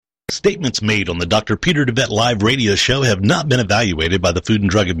Statements made on the Dr. Peter DeVette Live radio show have not been evaluated by the Food and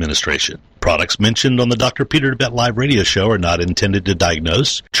Drug Administration. Products mentioned on the Dr. Peter DeVette Live radio show are not intended to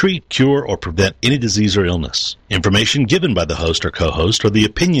diagnose, treat, cure, or prevent any disease or illness. Information given by the host or co-host are the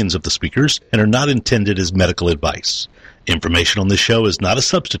opinions of the speakers and are not intended as medical advice. Information on this show is not a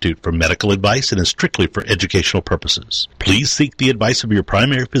substitute for medical advice and is strictly for educational purposes. Please seek the advice of your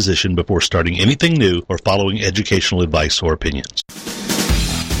primary physician before starting anything new or following educational advice or opinions.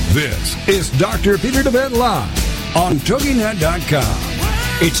 This is Dr. Peter DeVette Live on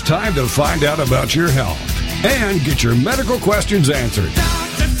TogiNet.com. It's time to find out about your health and get your medical questions answered.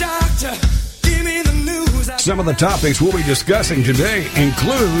 Doctor, give me the news. Some of the topics we'll be discussing today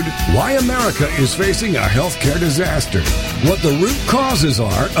include why America is facing a healthcare disaster, what the root causes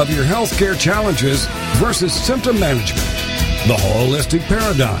are of your healthcare challenges versus symptom management, the holistic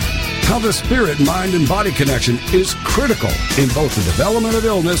paradigm, how the spirit, mind, and body connection is critical in both the development of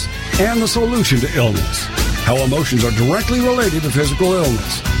illness and the solution to illness, how emotions are directly related to physical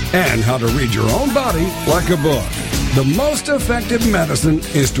illness, and how to read your own body like a book. The most effective medicine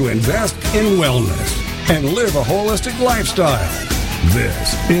is to invest in wellness and live a holistic lifestyle.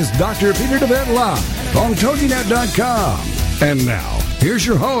 This is Dr. Peter DeVette Live on TogiNet.com. And now, here's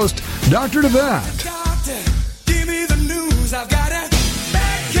your host, Dr. DeVette. Doctor, give me the news. I've got it.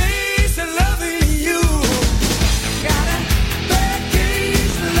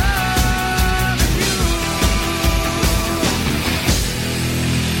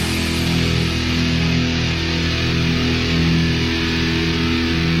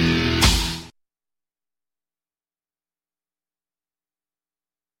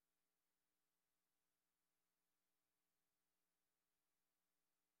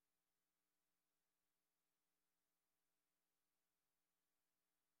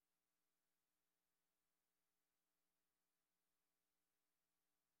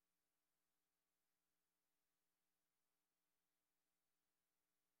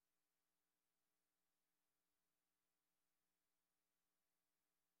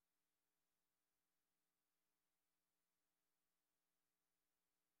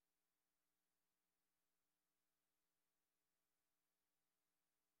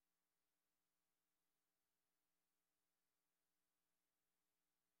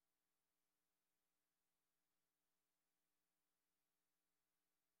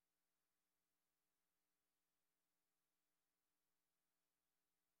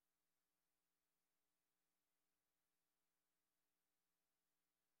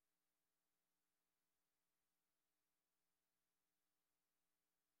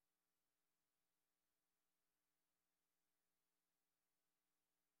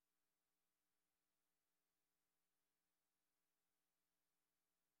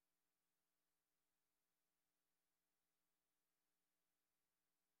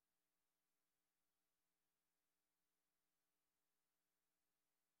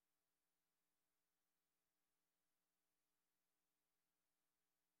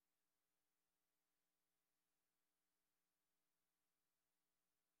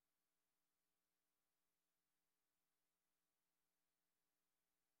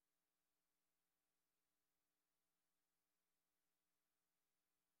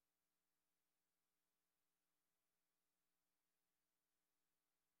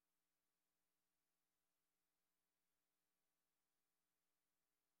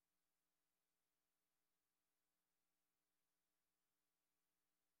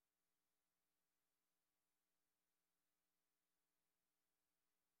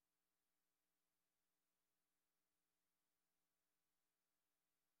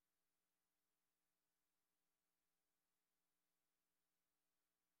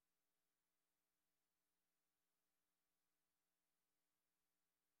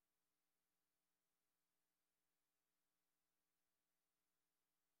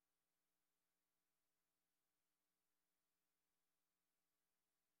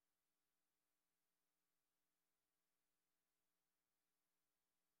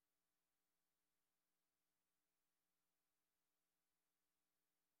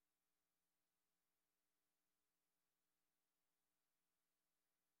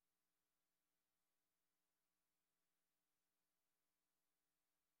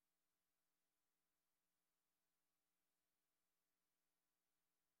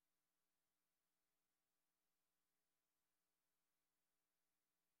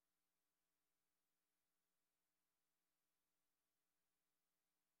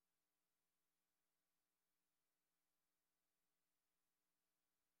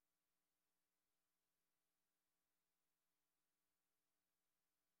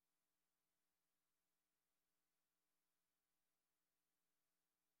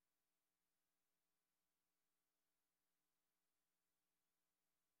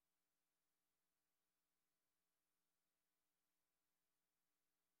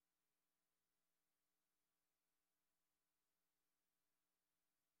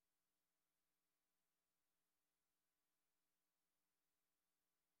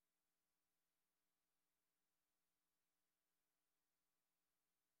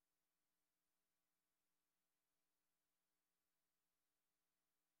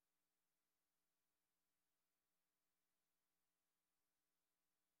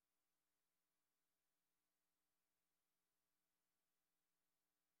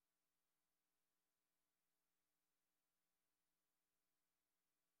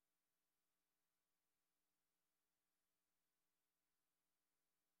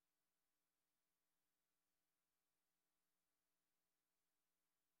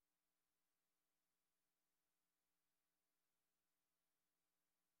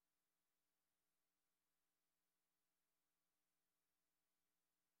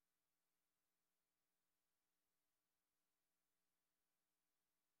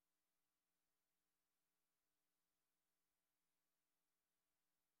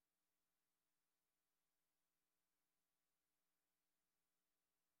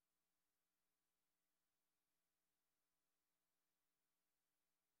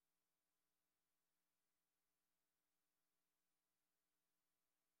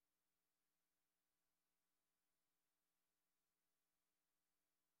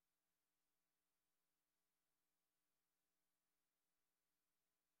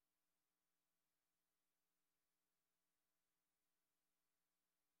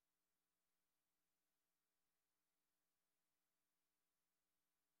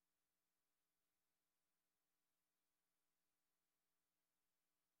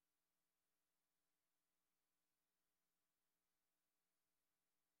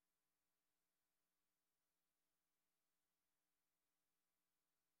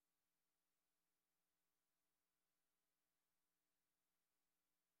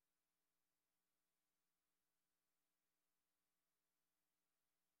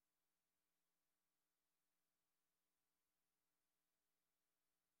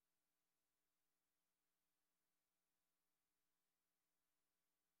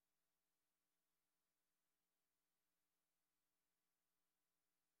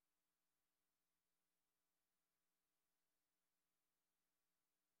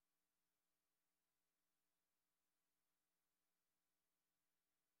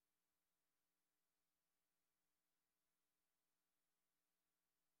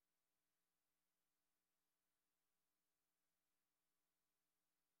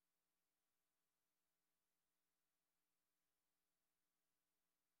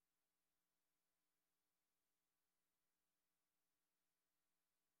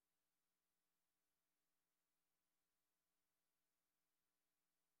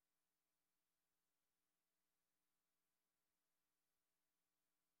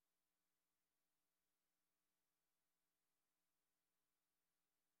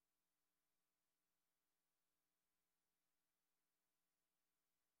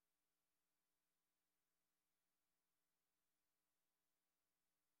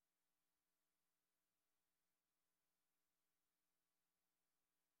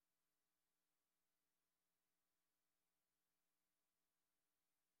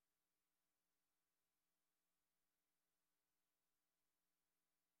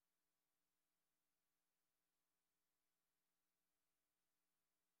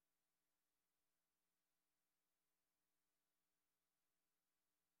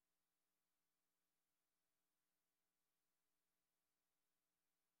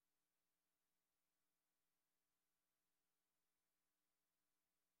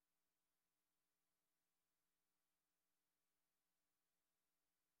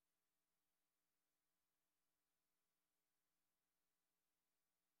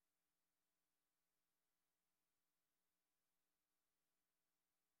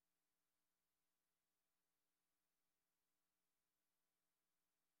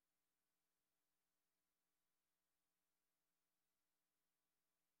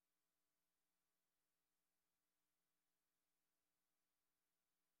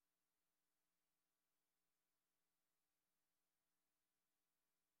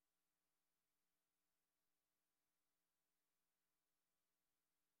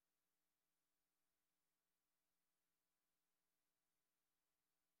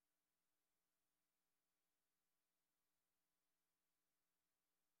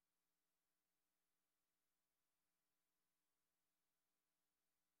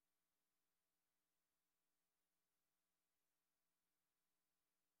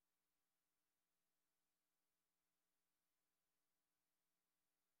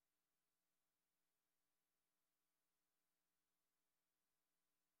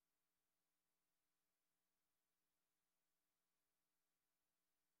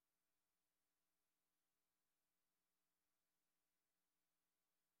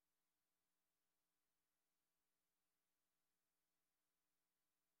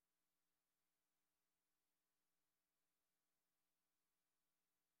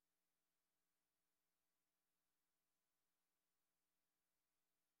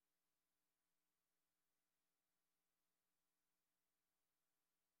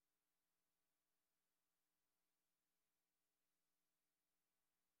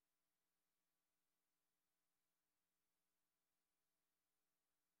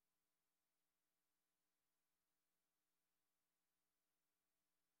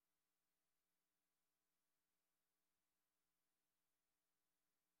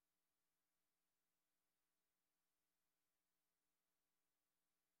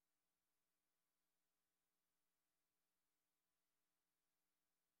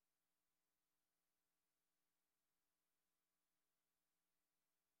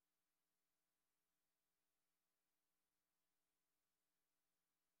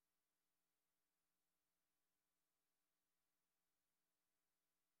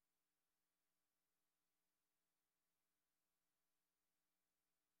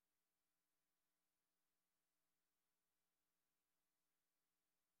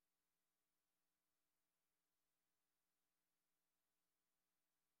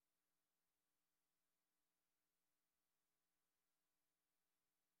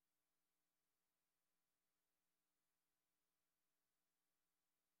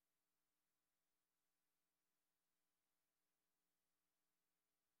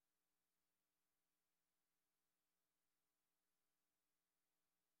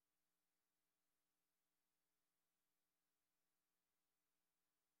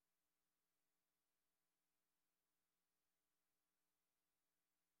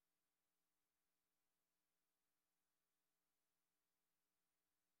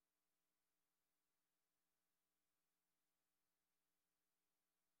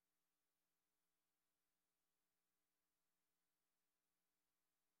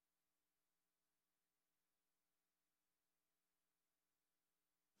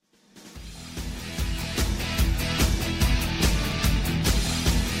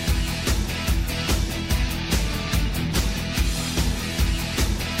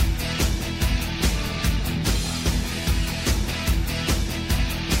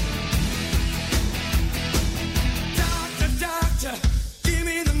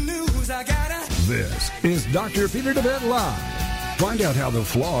 This is Dr. Peter DeVette Live. Find out how the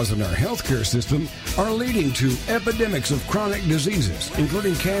flaws in our healthcare system are leading to epidemics of chronic diseases,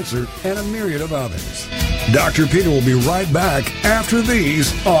 including cancer and a myriad of others. Dr. Peter will be right back after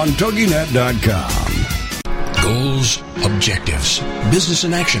these on TogiNet.com. Goals, objectives, business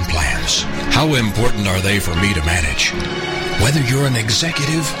and action plans. How important are they for me to manage? Whether you're an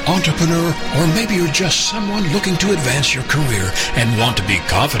executive, entrepreneur, or maybe you're just someone looking to advance your career and want to be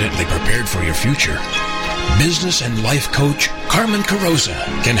confidently prepared for your future, business and life coach Carmen Carroza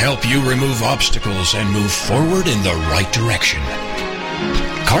can help you remove obstacles and move forward in the right direction.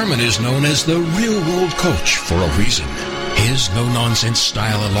 Carmen is known as the real-world coach for a reason. His no-nonsense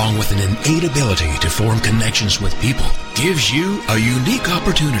style, along with an innate ability to form connections with people, gives you a unique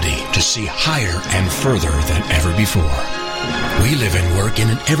opportunity to see higher and further than ever before. We live and work in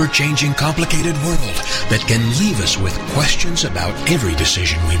an ever-changing, complicated world that can leave us with questions about every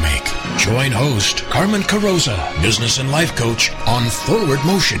decision we make. Join host Carmen Carroza, business and life coach, on Forward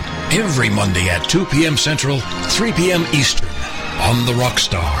Motion every Monday at 2 p.m. Central, 3 p.m. Eastern on the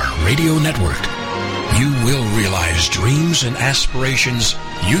Rockstar Radio Network. You will realize dreams and aspirations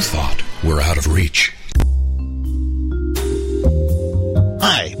you thought were out of reach.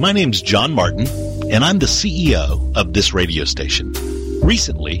 Hi, my name's John Martin, and I'm the CEO of this radio station.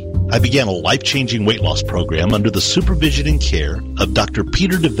 Recently, I began a life-changing weight loss program under the supervision and care of Dr.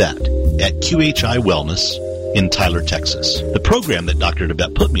 Peter DeVette at QHI Wellness in Tyler, Texas. The program that Dr.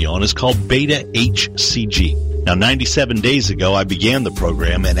 DeVette put me on is called Beta HCG. Now, 97 days ago, I began the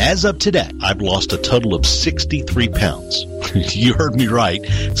program, and as of today, I've lost a total of 63 pounds. You heard me right,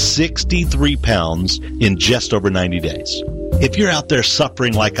 63 pounds in just over 90 days. If you're out there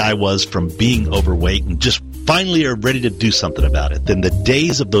suffering like I was from being overweight and just finally are ready to do something about it, then the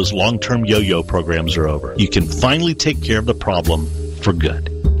days of those long-term yo-yo programs are over. You can finally take care of the problem for good.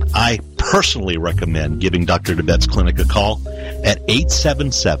 I personally recommend giving Dr. DeVette's clinic a call at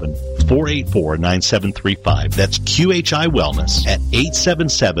 877-484-9735. That's QHI Wellness at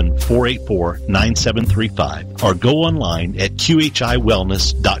 877-484-9735. Or go online at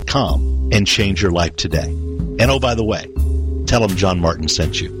QHIWellness.com and change your life today. And oh, by the way, tell them John Martin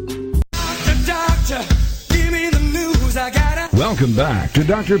sent you. Doctor, give me the news. I gotta... Welcome back to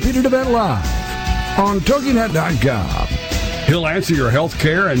Dr. Peter DeVette Live on TogiNet.com. He'll answer your health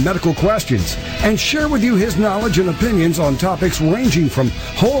care and medical questions and share with you his knowledge and opinions on topics ranging from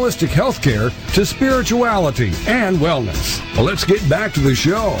holistic health care to spirituality and wellness. Well, let's get back to the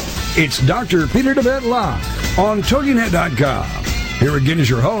show. It's Dr. Peter DeVette Live on TogiNet.com. Here again is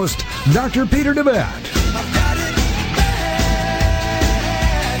your host, Dr. Peter DeVette.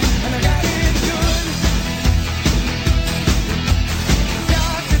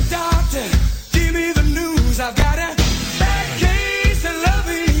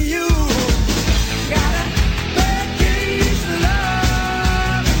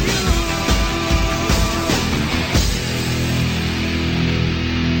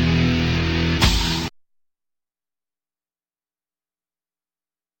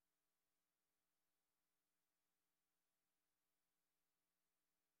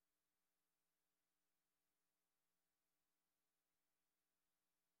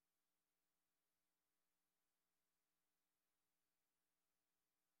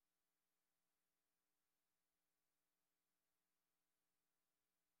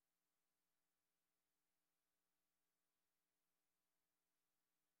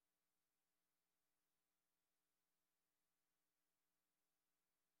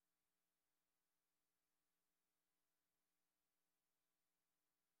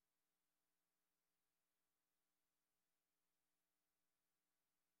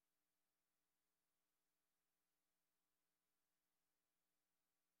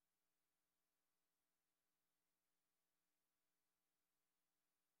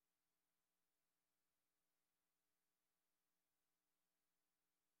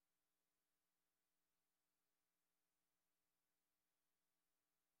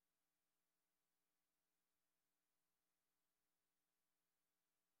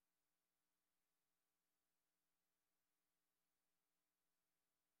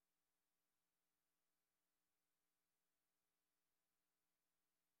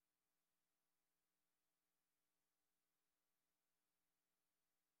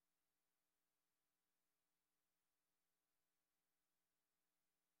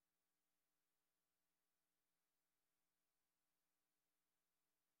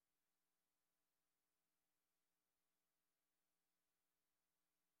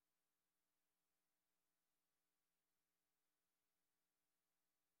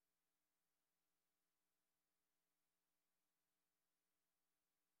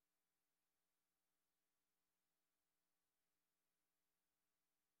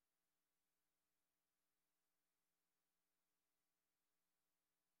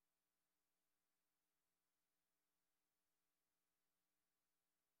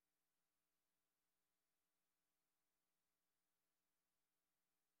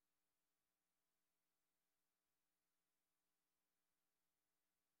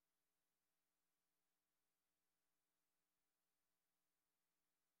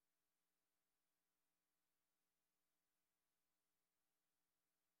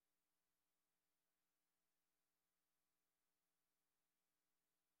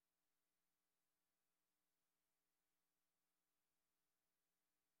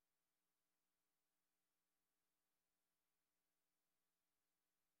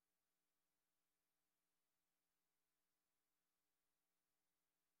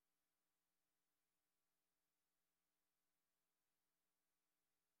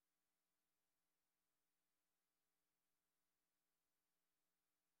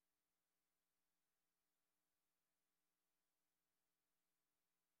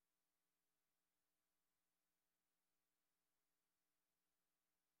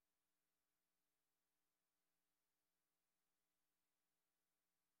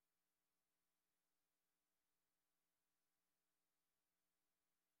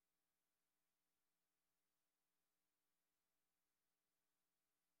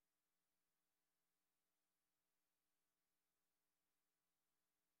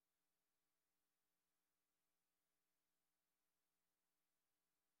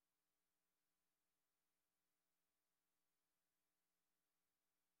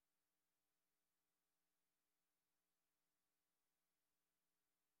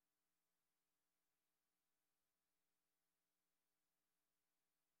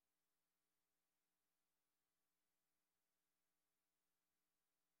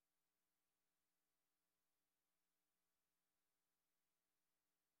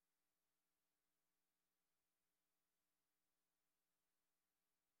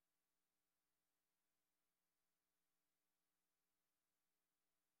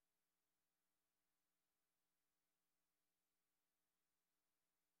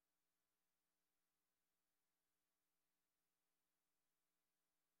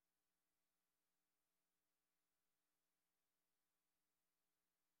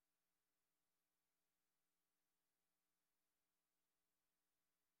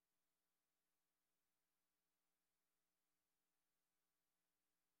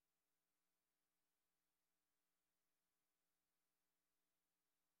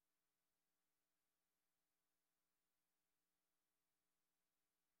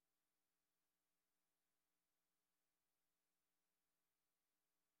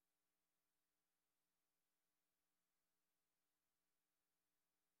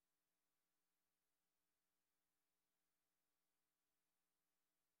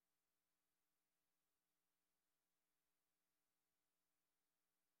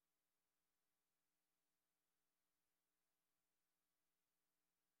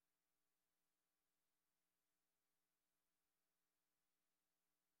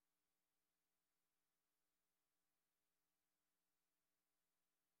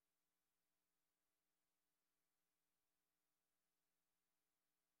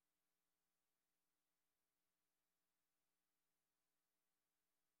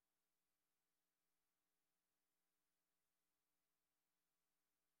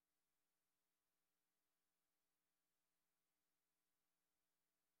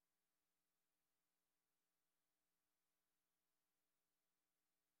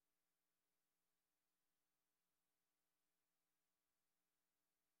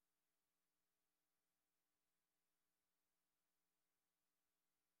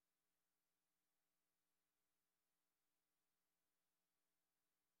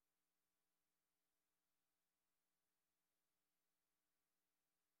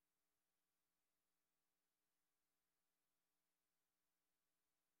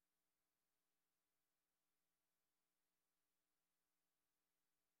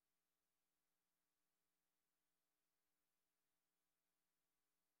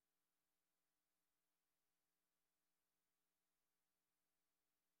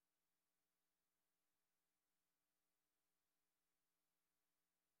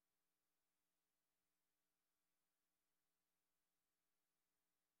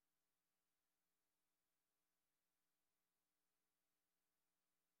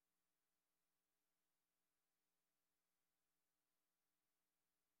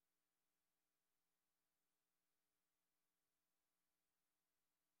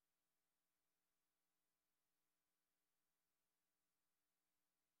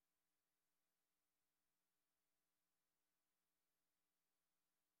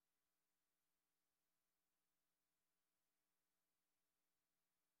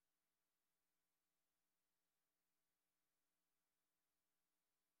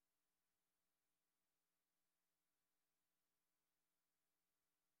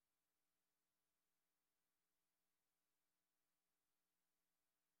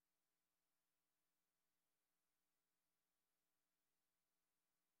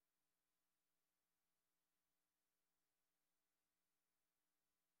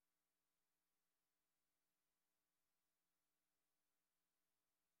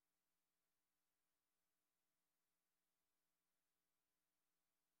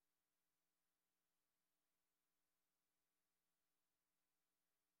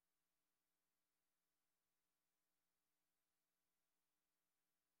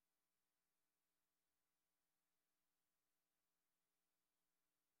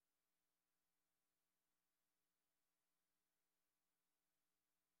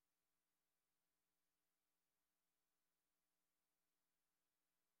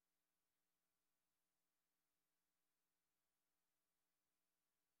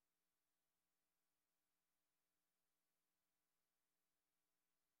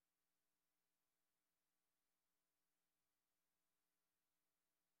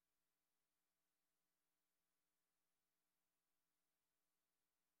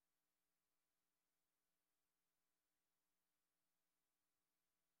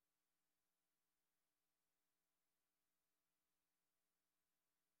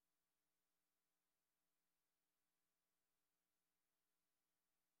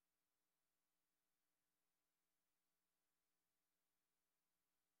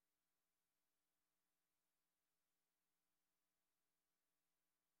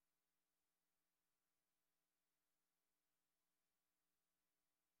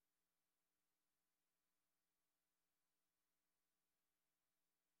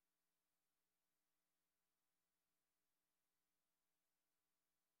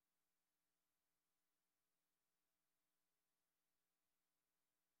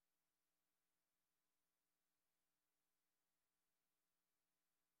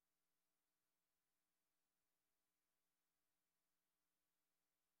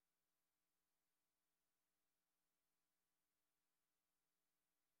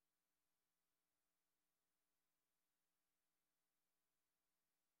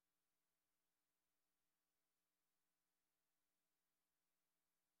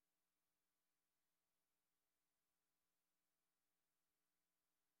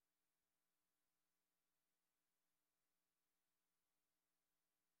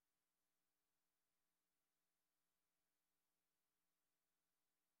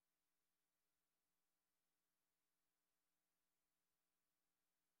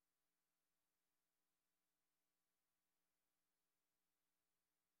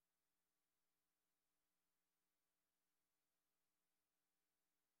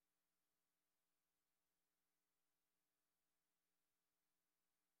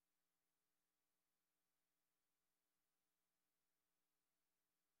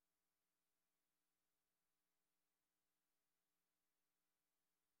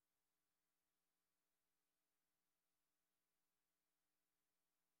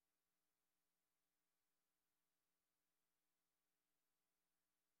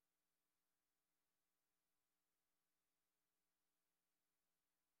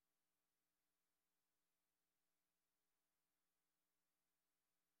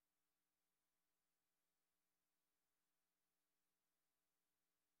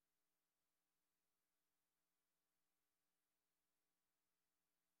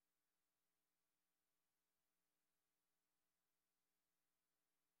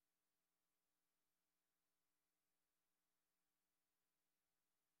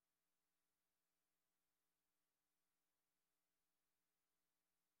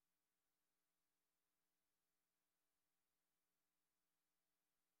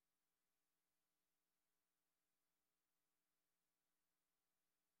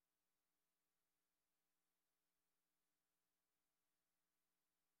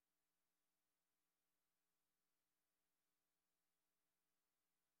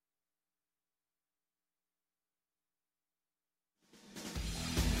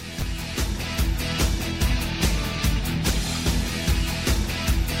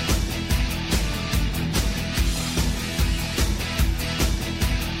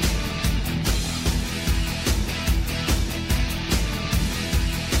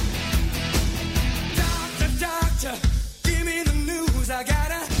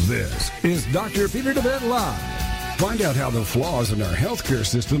 This is Dr. Peter DeVette Live. Find out how the flaws in our healthcare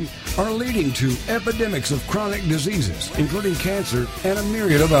system are leading to epidemics of chronic diseases, including cancer and a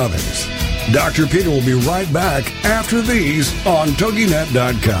myriad of others. Dr. Peter will be right back after these on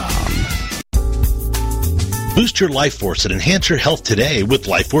TogiNet.com. Boost your life force and enhance your health today with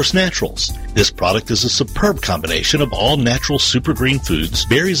Life Force Naturals. This product is a superb combination of all natural super green foods,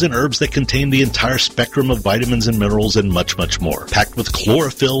 berries, and herbs that contain the entire spectrum of vitamins and minerals and much, much more. Packed with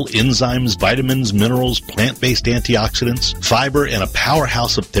chlorophyll, enzymes, vitamins, minerals, plant-based antioxidants, fiber, and a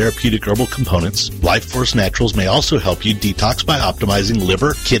powerhouse of therapeutic herbal components, Life Force Naturals may also help you detox by optimizing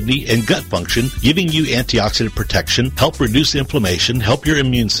liver, kidney, and gut function, giving you antioxidant protection, help reduce inflammation, help your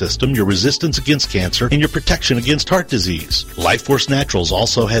immune system, your resistance against cancer, and your protection against heart disease. Life Force Naturals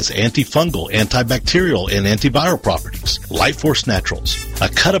also has antifungal, antibacterial, and antiviral properties. Life Force Naturals, a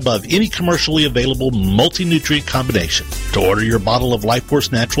cut above any commercially available multi-nutrient combination. To order your bottle of Life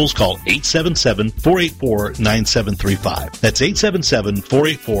Force Naturals, call 877-484-9735. That's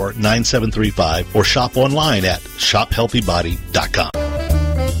 877-484-9735, or shop online at shophealthybody.com.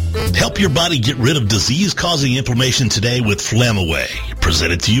 Help your body get rid of disease-causing inflammation today with Flamaway,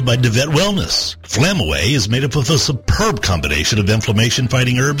 presented to you by DeVette Wellness. Flamaway is made up of a superb combination of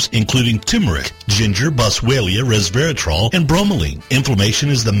inflammation-fighting herbs, including turmeric, ginger, boswellia, resveratrol, and bromelain. Inflammation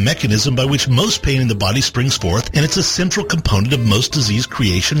is the mechanism by which most pain in the body springs forth, and it's a central component of most disease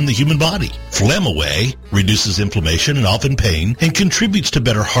creation in the human body. Flamaway reduces inflammation and often pain, and contributes to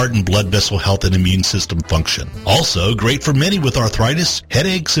better heart and blood vessel health and immune system function. Also, great for many with arthritis,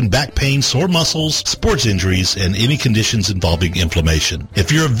 headaches, and back pain, sore muscles, sports injuries, and any conditions involving inflammation.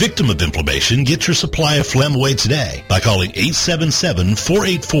 If you're a victim of inflammation, get your supply of Flamaway today by calling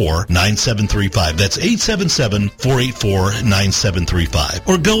 877-484-9735. That's 877-484-9735.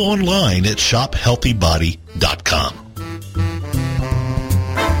 Or go online at shophealthybody.com.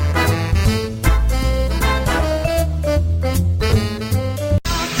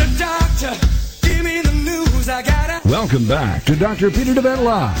 Doctor, give me the news. I gotta. Welcome back to Dr. Peter DeVette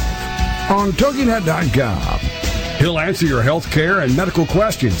Live on TogiNet.com. He'll answer your health care and medical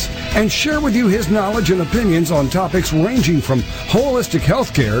questions and share with you his knowledge and opinions on topics ranging from holistic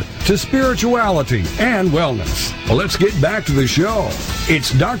health care to spirituality and wellness. Well, let's get back to the show.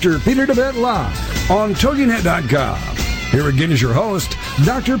 It's Dr. Peter DeVette Live on TogiNet.com. Here again is your host,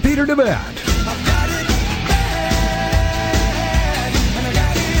 Dr. Peter DeVette.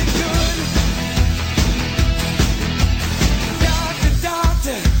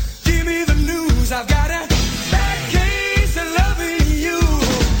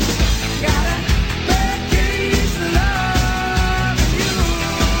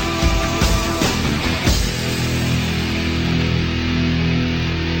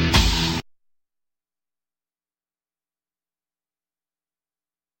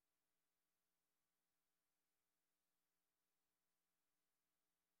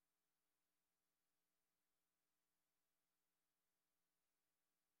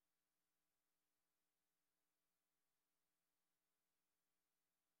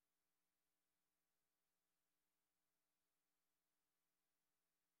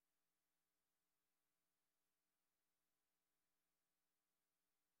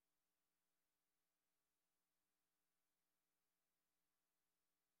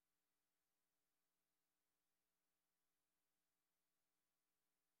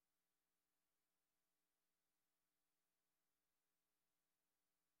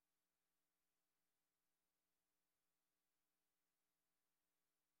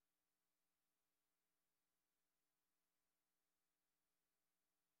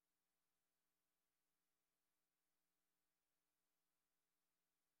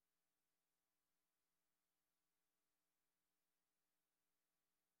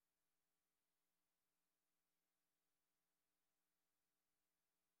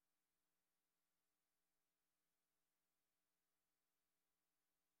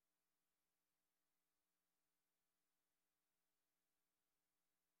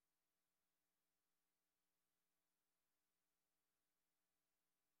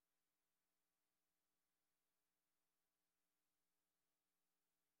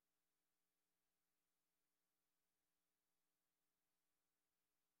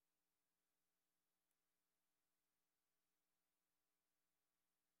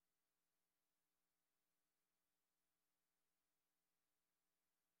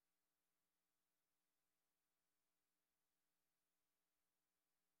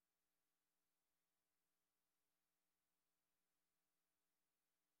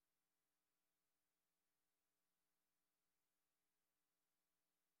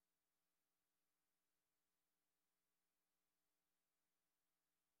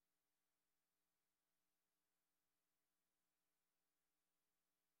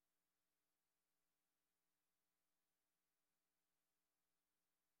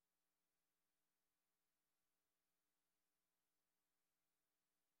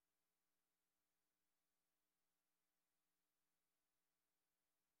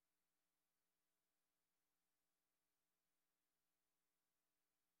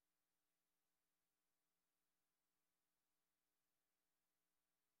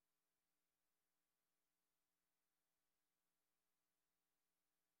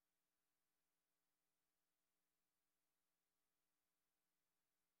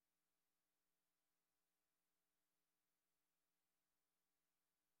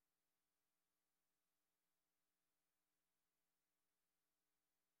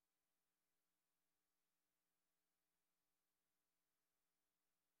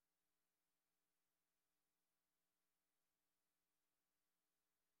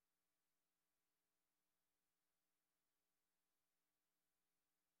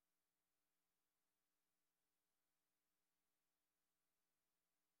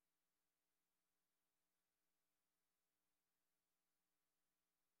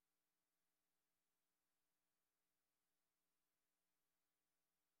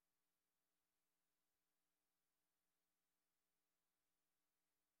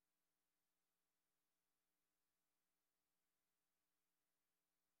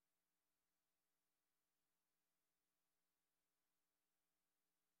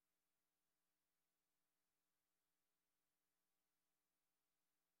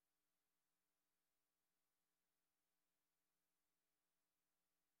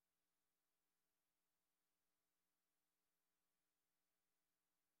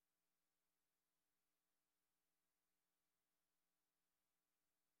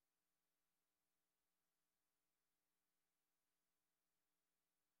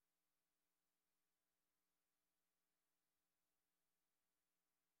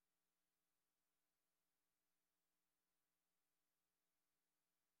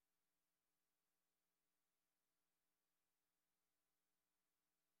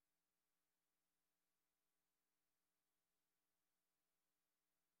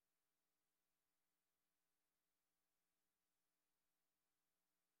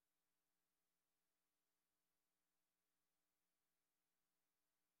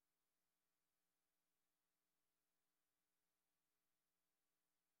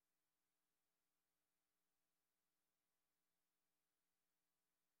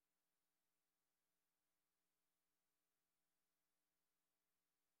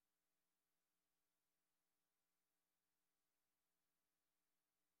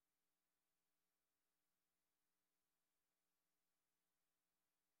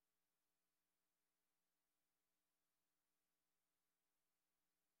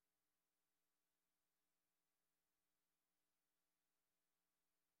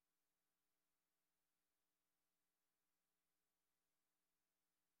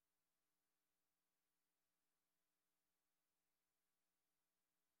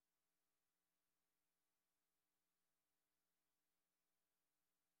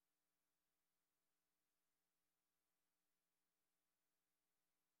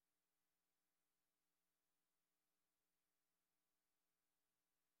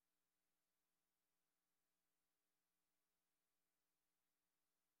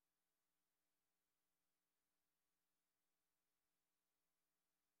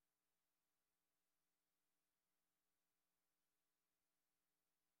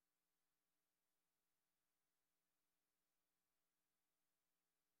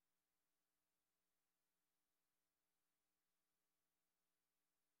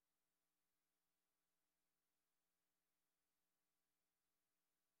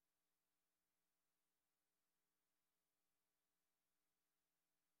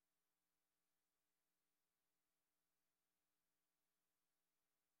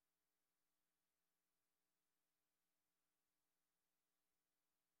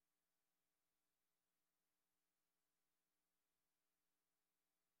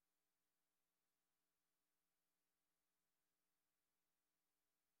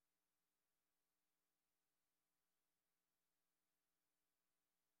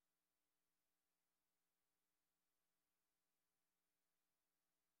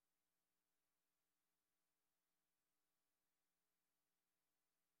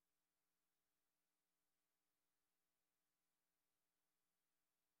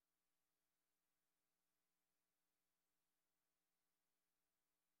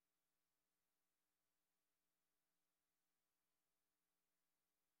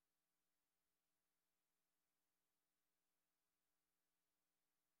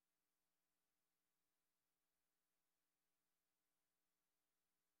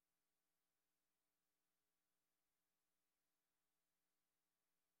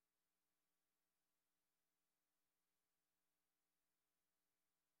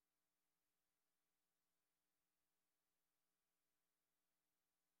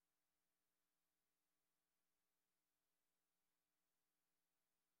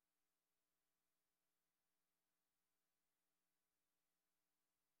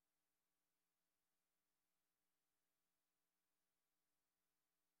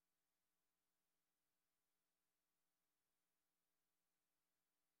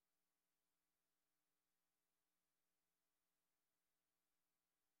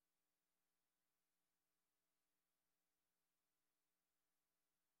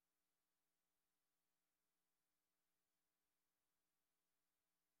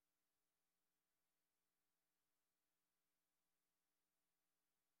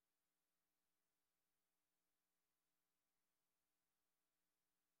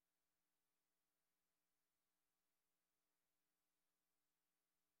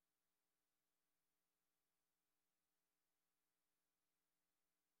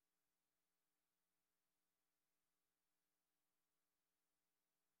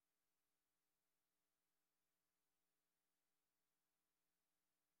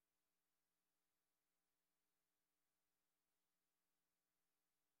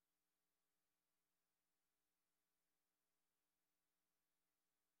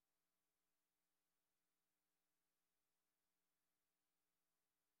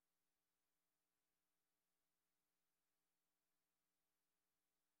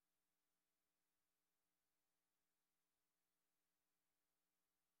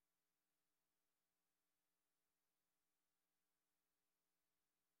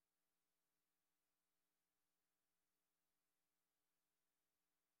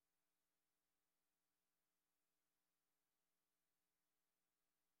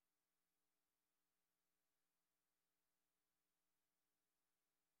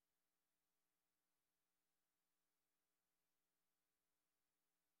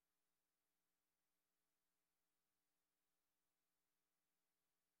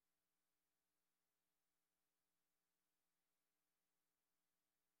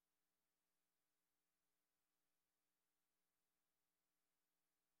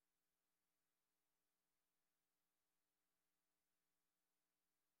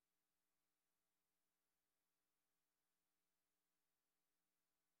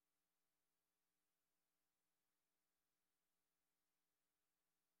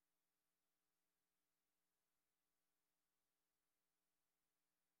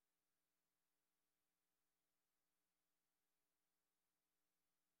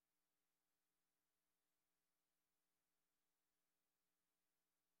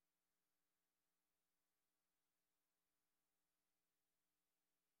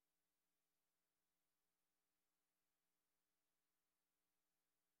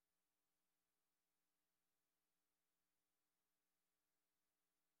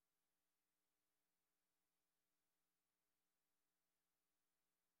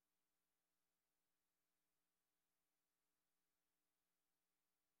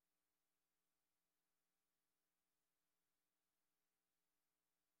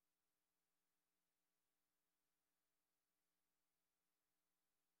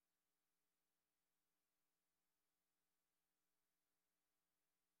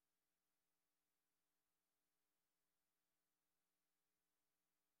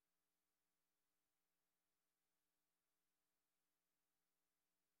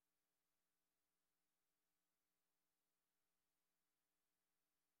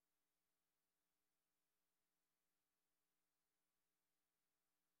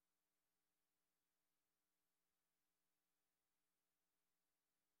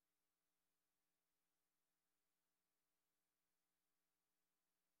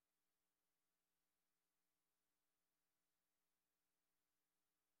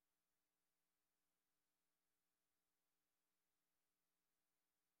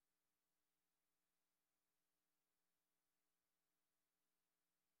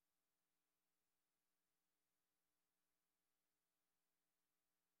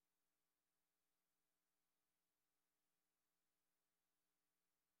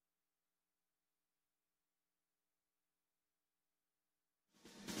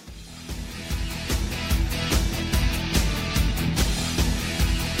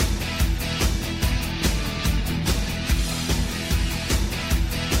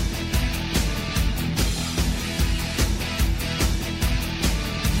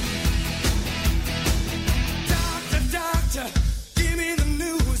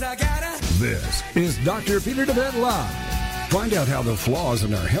 This is Dr. Peter DeVette Live. Find out how the flaws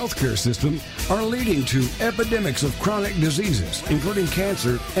in our healthcare system are leading to epidemics of chronic diseases, including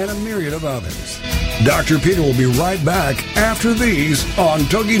cancer and a myriad of others. Dr. Peter will be right back after these on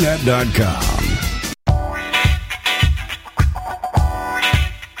TogiNet.com.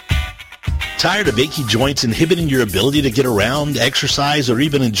 Tired of achy joints inhibiting your ability to get around, exercise, or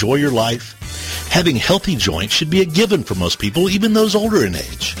even enjoy your life? Having healthy joints should be a given for most people, even those older in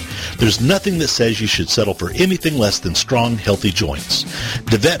age. There's nothing that says you should settle for anything less than strong, healthy joints.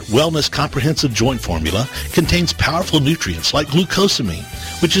 DeVette Wellness Comprehensive Joint Formula contains powerful nutrients like glucosamine,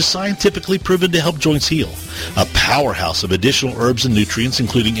 which is scientifically proven to help joints heal. A powerhouse of additional herbs and nutrients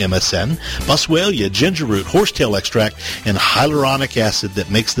including MSM, boswellia, ginger root, horsetail extract, and hyaluronic acid that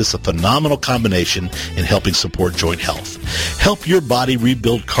makes this a phenomenal combination in helping support joint health. Help your body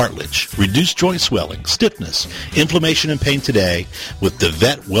rebuild cartilage, reduce joint swelling, stiffness, inflammation, and pain today with the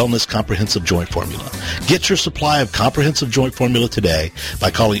DeVette Wellness Comprehensive Joint Formula. Get your supply of Comprehensive Joint Formula today by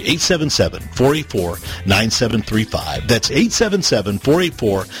calling 877-484-9735. That's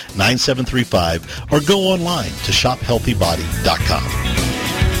 877-484-9735, or go online to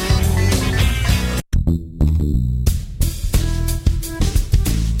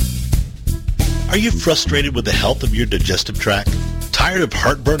shophealthybody.com. Are you frustrated with the health of your digestive tract? Tired of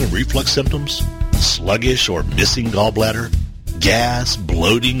heartburn and reflux symptoms? Sluggish or missing gallbladder? Gas,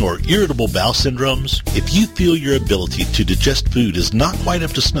 bloating, or irritable bowel syndromes? If you feel your ability to digest food is not quite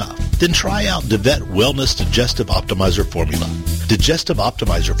up to snuff, then try out DeVette Wellness Digestive Optimizer Formula. Digestive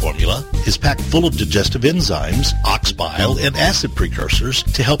Optimizer Formula is packed full of digestive enzymes, ox bile, and acid precursors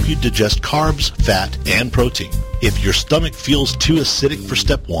to help you digest carbs, fat, and protein. If your stomach feels too acidic for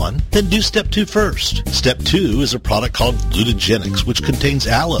step 1, then do step 2 first. Step 2 is a product called Glutagenics, which contains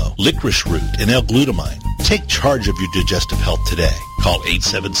aloe, licorice root, and L-glutamine. Take charge of your digestive health today. Call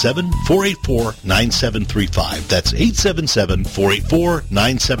 877-484-9735. That's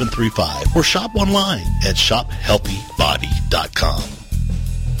 877-484-9735. Or shop online at shophealthybody.com.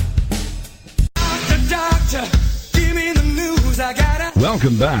 Doctor, give me the news. I gotta...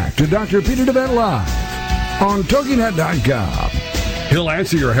 Welcome back to Dr. Peter DeVette Live on TogiNet.com. He'll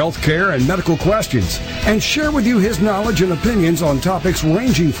answer your health care and medical questions and share with you his knowledge and opinions on topics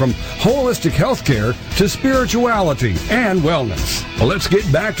ranging from holistic health care to spirituality and wellness. Well, let's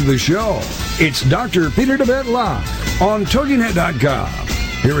get back to the show. It's Dr. Peter DeVette Live on TogiNet.com.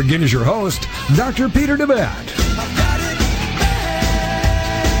 Here again is your host, Dr. Peter DeVette.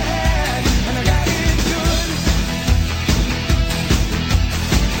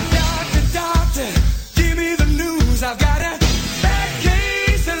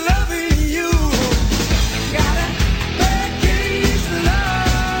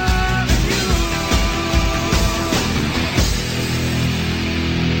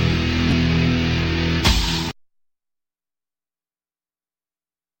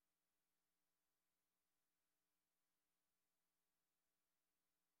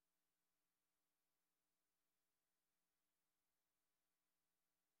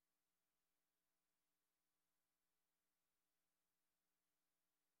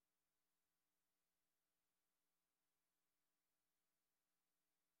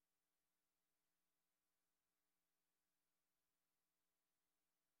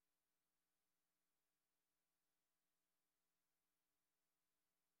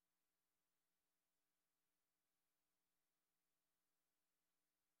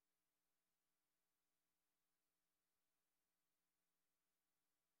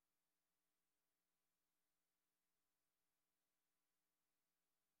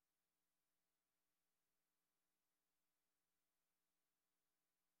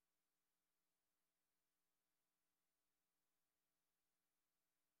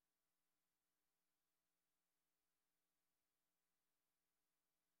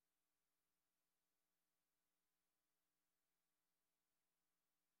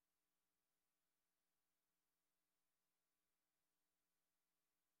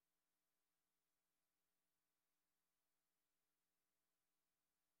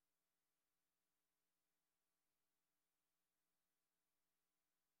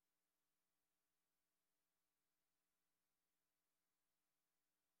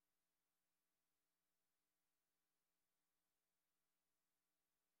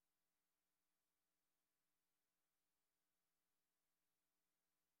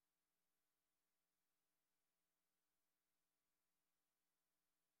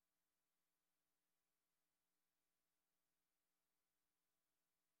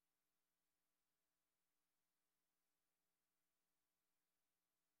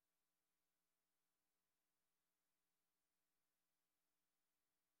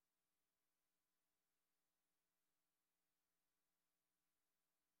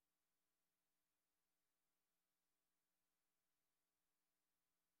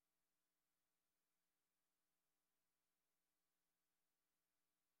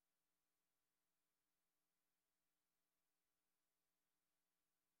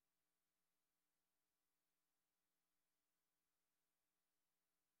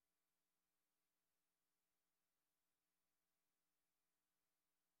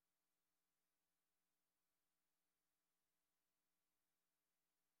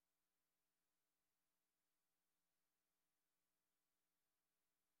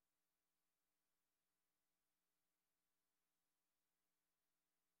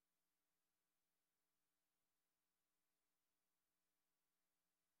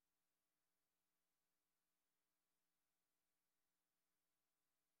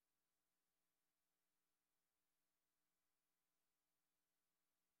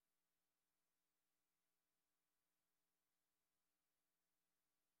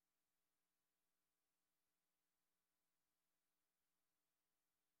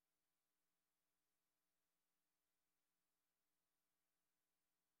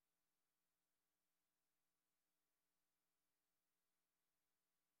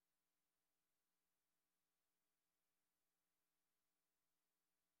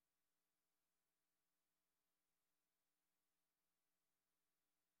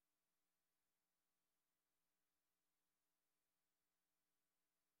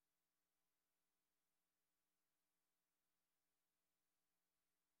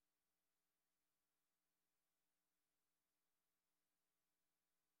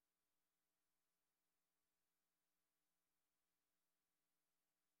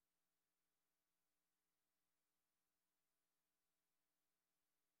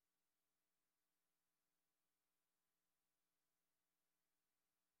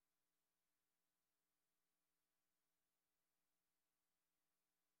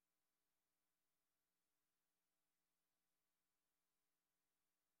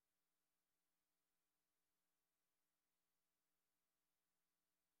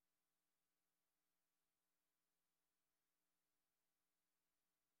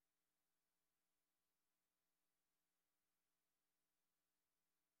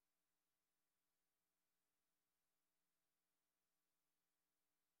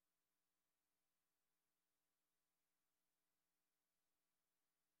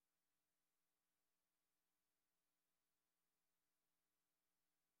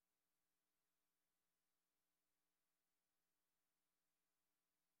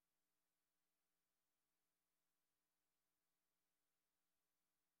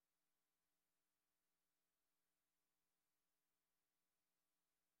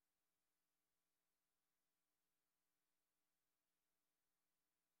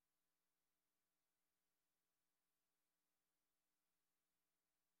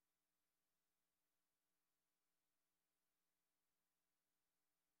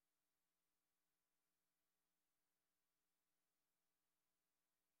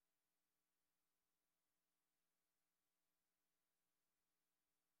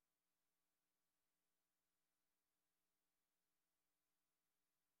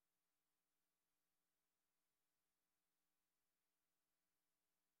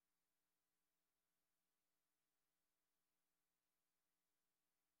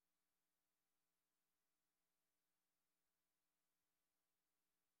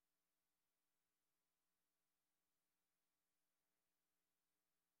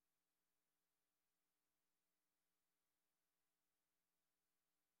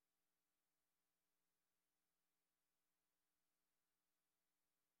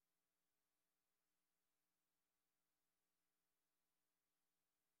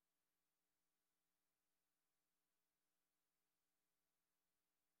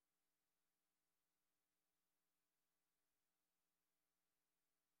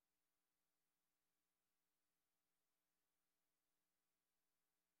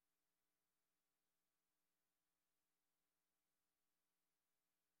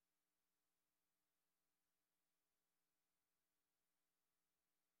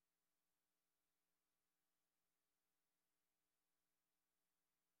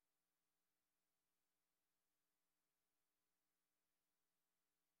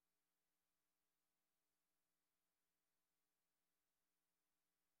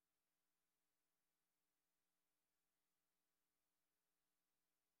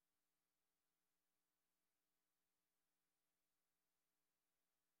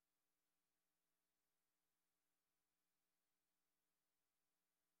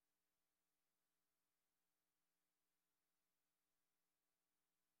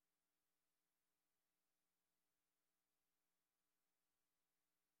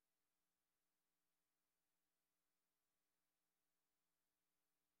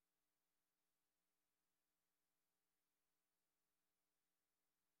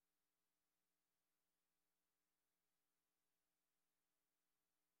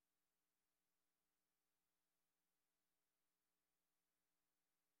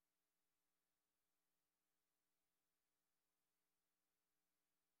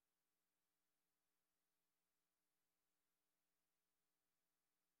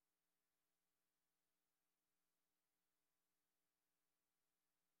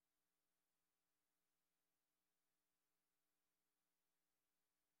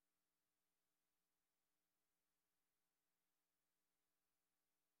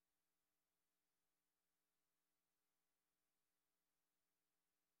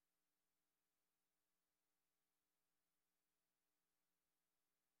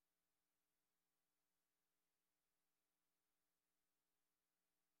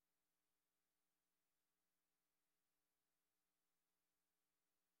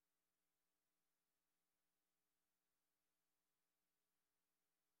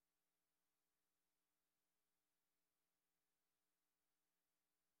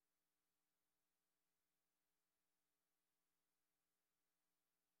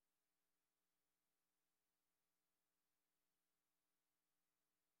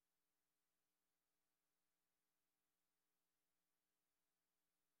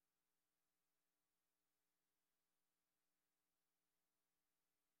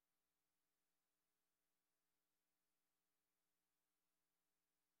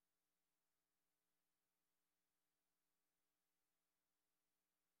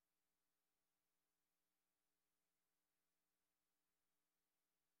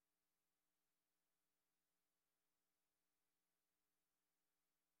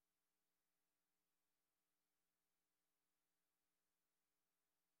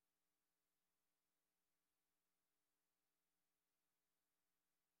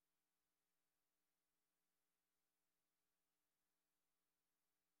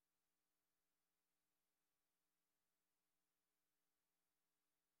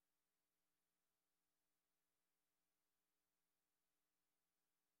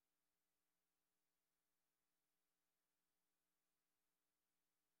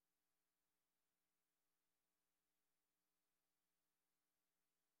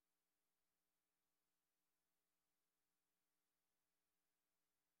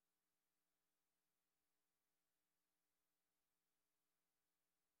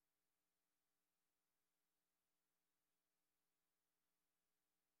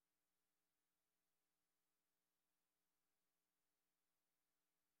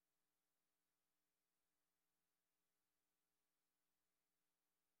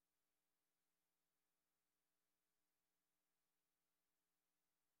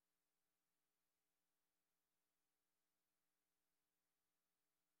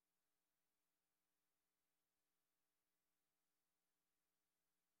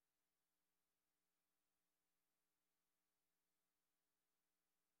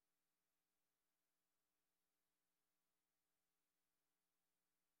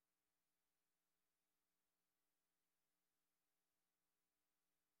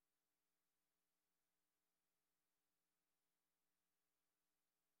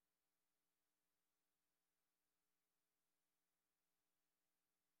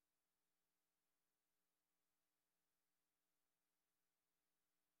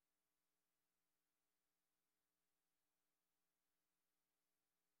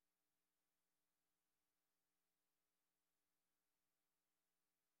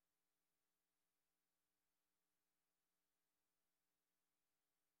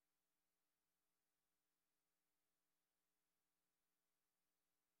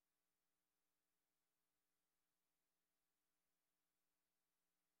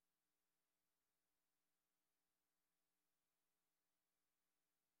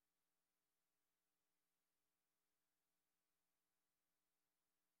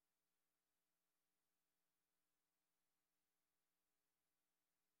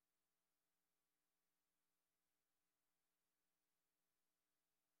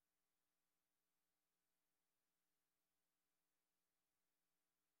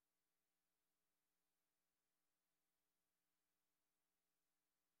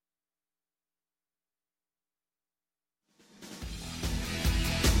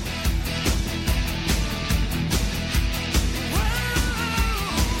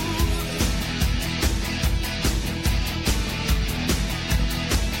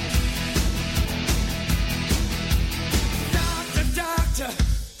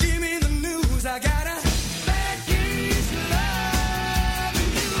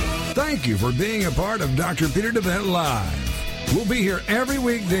 thank you for being a part of Dr. Peter DeVette Live. We'll be here every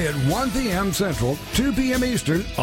weekday at 1 p.m. Central, 2 p.m. Eastern